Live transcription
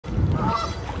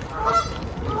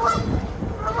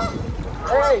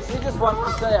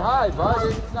wants to say hi,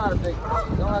 bud. It's not a big,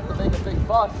 you don't have to make a big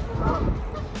fuss.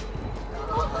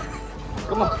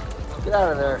 Come on, get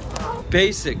out of there.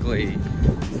 Basically,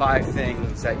 5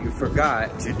 things that you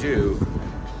forgot to do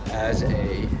as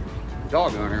a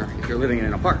dog owner if you're living in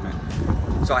an apartment.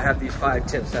 So I have these 5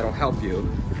 tips that'll help you,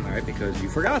 all right, because you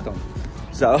forgot them.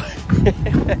 So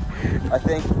I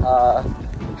think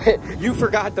you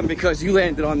forgot them because you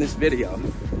landed on this video.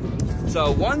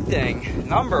 So one thing,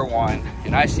 number one,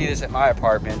 and I see this at my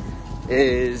apartment,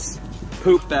 is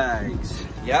poop bags.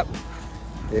 Yep.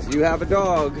 If you have a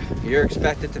dog, you're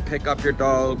expected to pick up your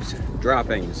dog's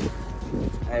droppings.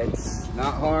 It's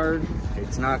not hard,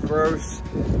 it's not gross,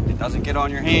 it doesn't get on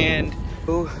your hand.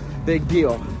 Ooh, big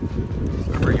deal.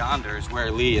 Over yonder is where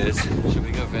Lee is. Should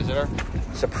we go visit her?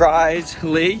 Surprise,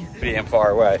 Lee. Being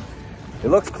far away. It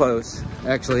looks close,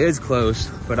 actually is close,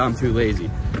 but I'm too lazy.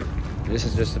 This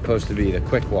is just supposed to be the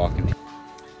quick walking.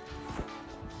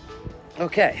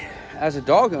 Okay, as a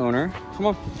dog owner, come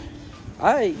on,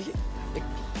 I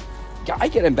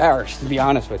get embarrassed, to be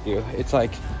honest with you. It's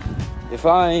like, if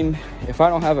I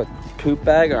don't have a poop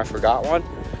bag or I forgot one,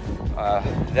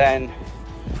 then,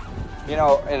 you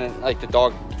know, and like the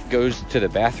dog goes to the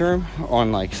bathroom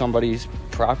on like somebody's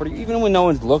property, even when no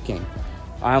one's looking,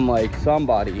 I'm like,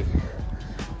 somebody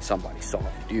saw me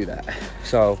do that.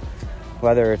 So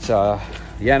whether it's the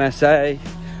NSA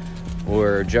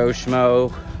or Joe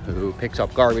Schmo who picks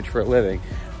up garbage for a living,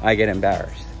 I get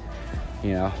embarrassed.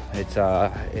 You know,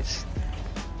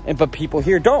 but people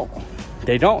here don't.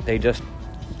 They don't. They just,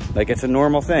 like, it's a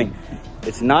normal thing.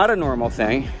 It's not a normal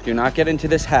thing. Do not get into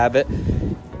this habit.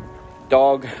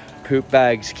 Dog poop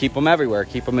bags, keep them everywhere.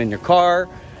 Keep them in your car,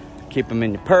 keep them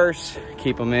in your purse,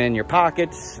 keep them in your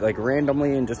pockets, like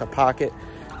randomly in just a pocket.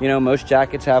 You know, most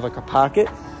jackets have like a pocket.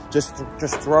 Just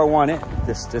throw one in.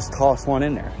 Just toss one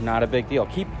in there. Not a big deal.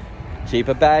 Keep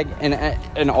a bag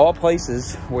in all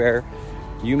places where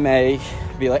you may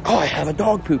be like, oh, I have a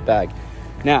dog poop bag.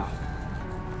 Now,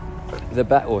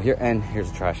 well, here's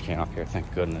a trash can up here,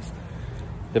 thank goodness.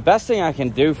 The best thing I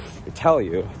can tell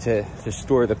you to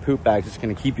store the poop bags is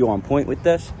going to keep you on point with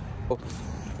this.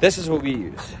 This is what we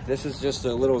use. This is just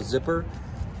a little zipper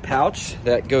pouch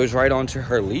that goes right onto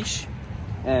her leash,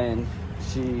 and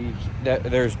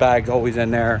there's bags always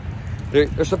in there.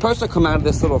 They're supposed to come out of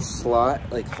this little slot,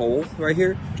 like hole right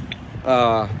here,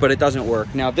 but it doesn't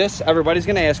work. Now this, everybody's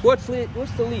gonna ask, what's the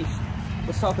leash?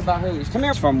 Let's talk about her leash. Come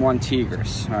here. It's from One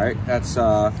Tigris, all right? That's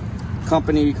a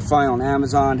company you can find on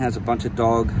Amazon, has a bunch of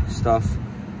dog stuff.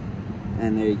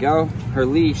 And there you go. Her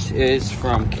leash is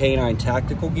from Canine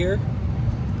Tactical Gear,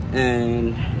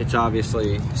 and it's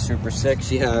obviously super sick.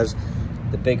 She has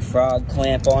the big frog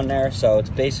clamp on there, so it's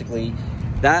basically,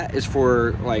 that is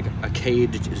for like a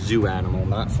caged zoo animal,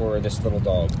 not for this little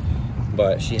dog.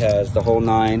 But she has the whole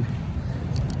 9,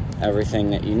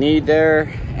 everything that you need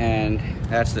there, and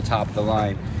that's the top of the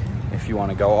line. If you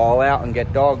want to go all out and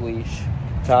get dog leash,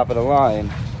 top of the line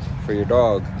for your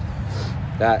dog,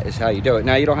 that is how you do it.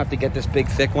 Now, you don't have to get this big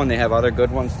thick one. They have other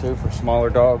good ones too for smaller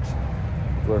dogs,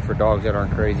 or for dogs that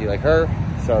aren't crazy like her.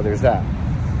 So there's that.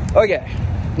 Okay,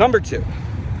 number 2.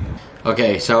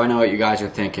 Okay, so I know what you guys are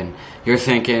thinking. You're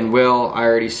thinking, Will, I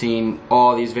already seen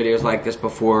all these videos like this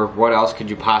before. What else could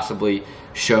you possibly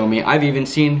show me? I've even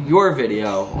seen your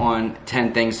video on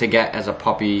 10 things to get as a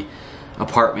puppy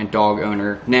apartment dog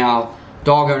owner. Now,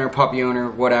 dog owner, puppy owner,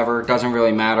 whatever, doesn't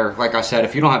really matter. Like I said,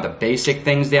 if you don't have the basic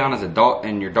things down as a dog,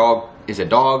 and your dog is a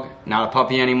dog, not a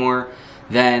puppy anymore,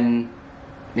 then,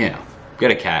 you know,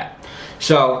 get a cat.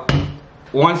 So,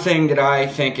 one thing that I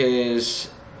think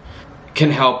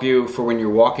can help you for when you're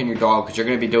walking your dog, because you're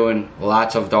going to be doing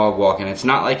lots of dog walking. It's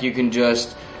not like you can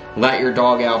just let your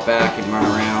dog out back and run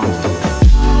around.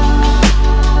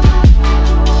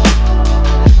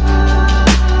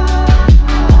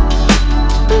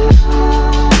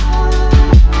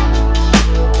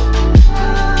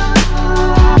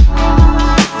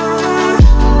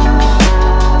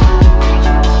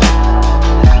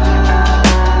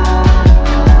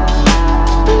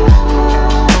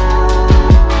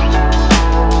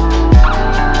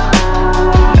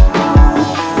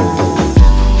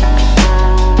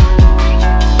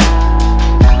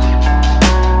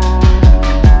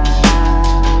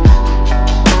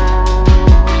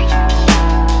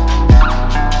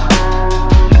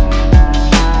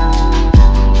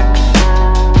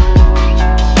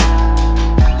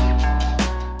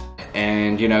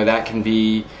 You know, that can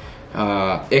be,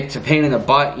 it's a pain in the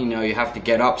butt. You know, you have to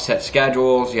get up, set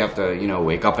schedules, you have to, you know,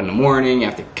 wake up in the morning, you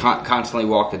have to constantly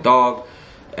walk the dog,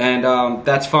 and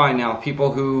that's fine. Now,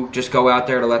 people who just go out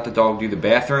there to let the dog do the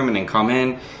bathroom and then come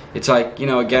in, it's like, you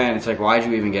know, again, it's like, why'd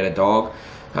you even get a dog?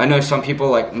 I know some people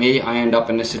like me, I end up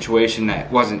in this situation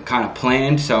that wasn't kind of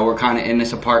planned, so we're kind of in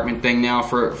this apartment thing now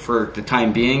for the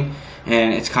time being,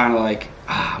 and it's kind of like,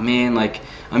 man, like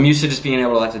I'm used to just being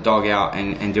able to let the dog out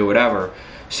and do whatever.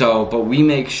 So, but we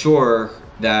make sure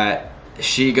that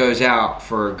she goes out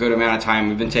for a good amount of time.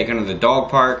 We've been taking her to the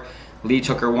dog park. Lee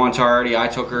took her once already.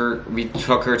 We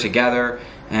took her together,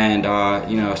 and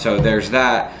you know, so there's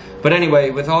that. But anyway,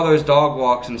 with all those dog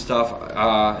walks and stuff,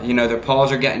 you know, their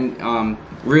paws are getting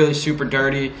really super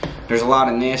dirty. There's a lot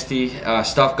of nasty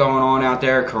stuff going on out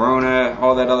there, corona,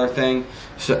 all that other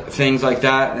things like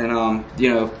that. And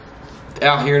you know,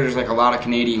 out here there's like a lot of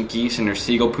Canadian geese, and there's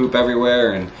seagull poop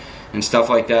everywhere and stuff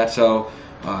like that. So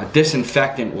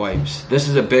disinfectant wipes. This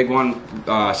is a big one.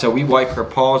 So we wipe her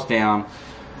paws down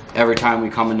every time we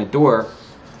come in the door.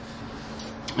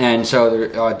 And so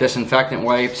there disinfectant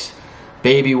wipes,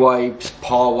 baby wipes,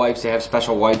 paw wipes. They have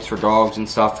special wipes for dogs and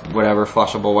stuff, whatever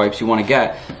flushable wipes you want to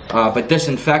get. But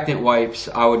disinfectant wipes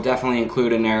I would definitely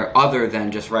include in there, other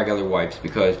than just regular wipes,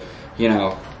 because, you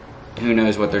know, who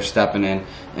knows what they're stepping in.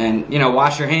 And, you know,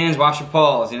 wash your hands, wash your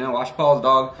paws, you know, wash your paws,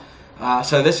 dog.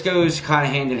 So this goes kind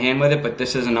of hand in hand with it, but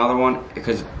this is another one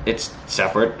because it's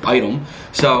separate item.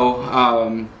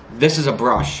 So this is a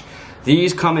brush.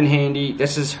 These come in handy.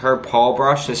 This is her paw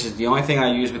brush. This is the only thing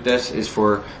I use with this is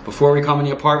for before we come in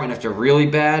the apartment. If they're really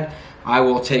bad, I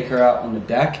will take her out on the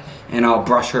deck and I'll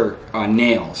brush her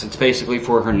nails. It's basically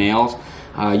for her nails.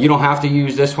 You don't have to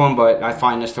use this one, but I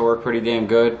find this to work pretty damn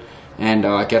good. And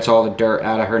it gets all the dirt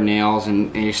out of her nails,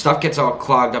 and your stuff gets all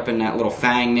clogged up in that little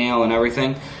fang nail and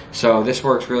everything. So this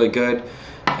works really good.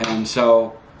 And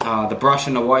so the brush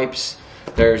and the wipes,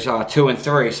 there's 2 and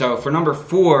 3. So for number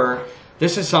 4,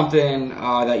 this is something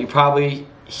that you probably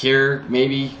hear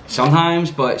maybe sometimes,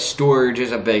 but storage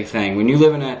is a big thing. When you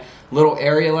live in a little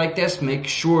area like this, make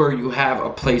sure you have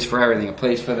a place for everything. A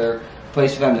place for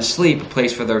them to sleep, a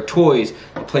place for their toys,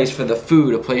 a place for the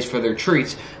food, a place for their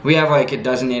treats. We have like a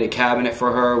designated cabinet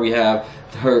for her. We have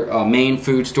her main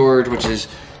food storage, which is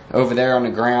over there on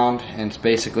the ground, and it's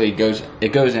basically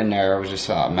it goes in there. I was just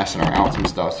messing around with some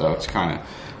stuff, so it's kind of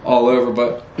all over.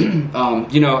 But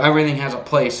you know, everything has a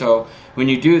place. So when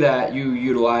you do that, you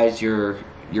utilize your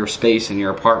space in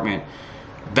your apartment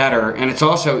better, and it's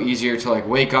also easier to like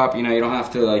wake up. You know, you don't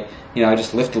have to like, you know,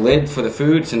 just lift the lid for the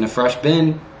food. It's in the fresh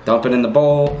bin. Dump it in the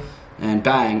bowl, and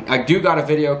bang. I do got a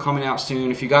video coming out soon.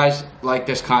 If you guys like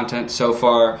this content so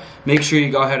far, make sure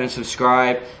you go ahead and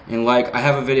subscribe and like. I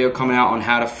have a video coming out on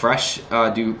how to fresh.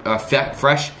 We're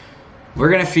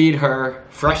gonna feed her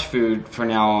fresh food from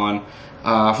now on.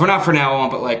 Not for now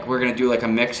on, but like we're gonna do like a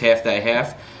mix, half day,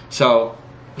 half. So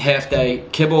half day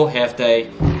kibble, half day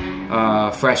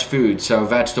fresh food. So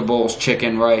vegetables,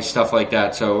 chicken, rice, stuff like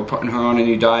that. So we're putting her on a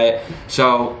new diet.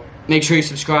 So make sure you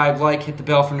subscribe, like, hit the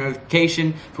bell for notification.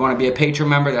 If you want to be a Patreon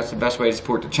member, that's the best way to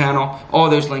support the channel. All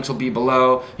those links will be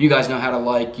below. You guys know how to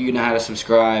like, you know how to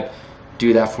subscribe.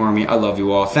 Do that for me. I love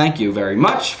you all. Thank you very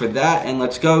much for that. And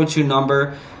let's go to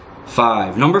number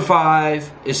 5. Number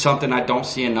 5 is something I don't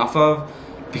see enough of,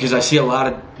 because I see a lot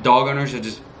of dog owners that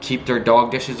just keep their dog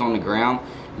dishes on the ground.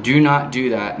 Do not do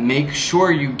that. Make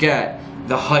sure you get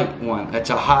the height one.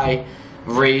 That's a high,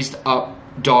 raised up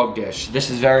dog dish. This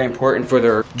is very important for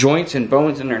their joints and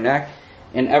bones in their neck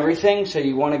and everything, so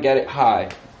you want to get it high.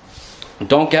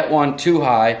 Don't get one too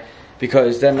high,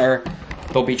 because then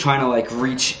they'll be trying to like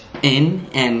reach in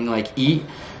and like eat.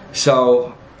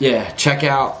 So yeah, check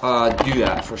out do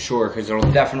that for sure, because it'll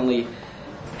definitely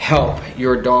help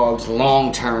your dog's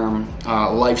long-term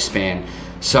lifespan.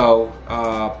 So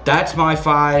that's my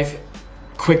 5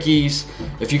 quickies.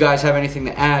 If you guys have anything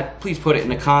to add, please put it in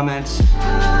the comments.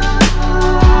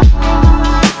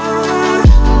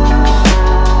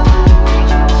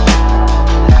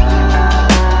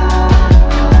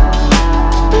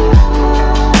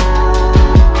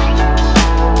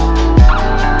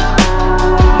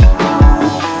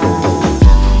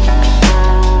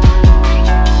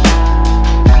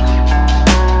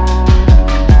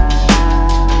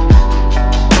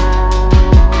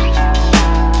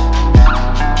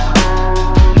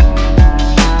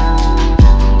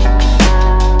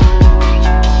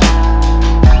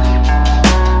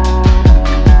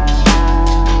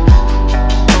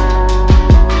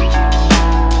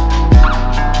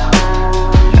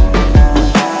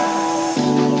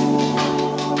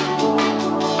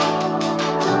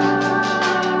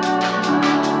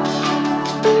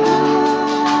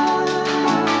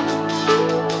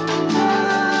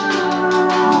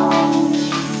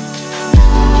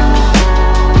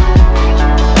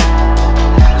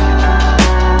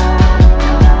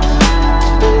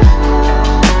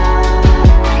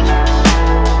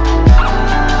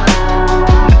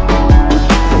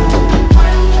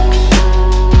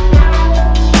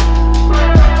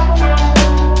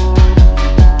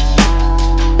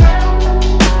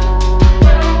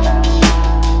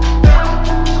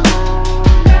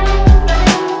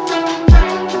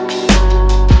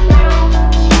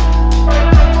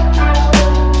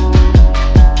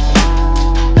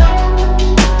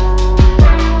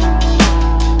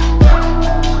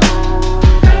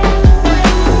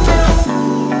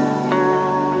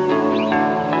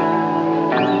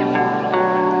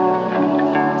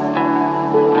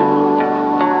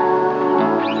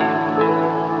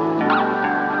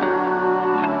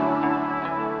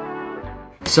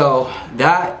 So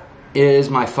that is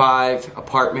my 5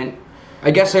 apartment,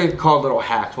 I guess I could call it little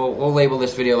hacks. We'll label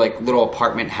this video like little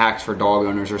apartment hacks for dog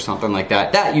owners or something like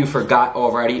that, that you forgot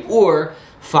already, or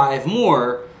 5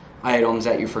 more items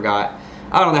that you forgot.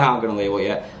 I don't know how I'm gonna label it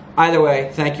yet. Either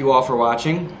way, thank you all for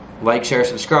watching. Like, share,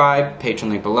 subscribe, Patreon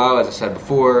link below, as I said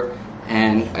before.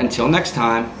 And until next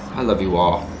time, I love you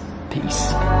all.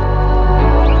 Peace.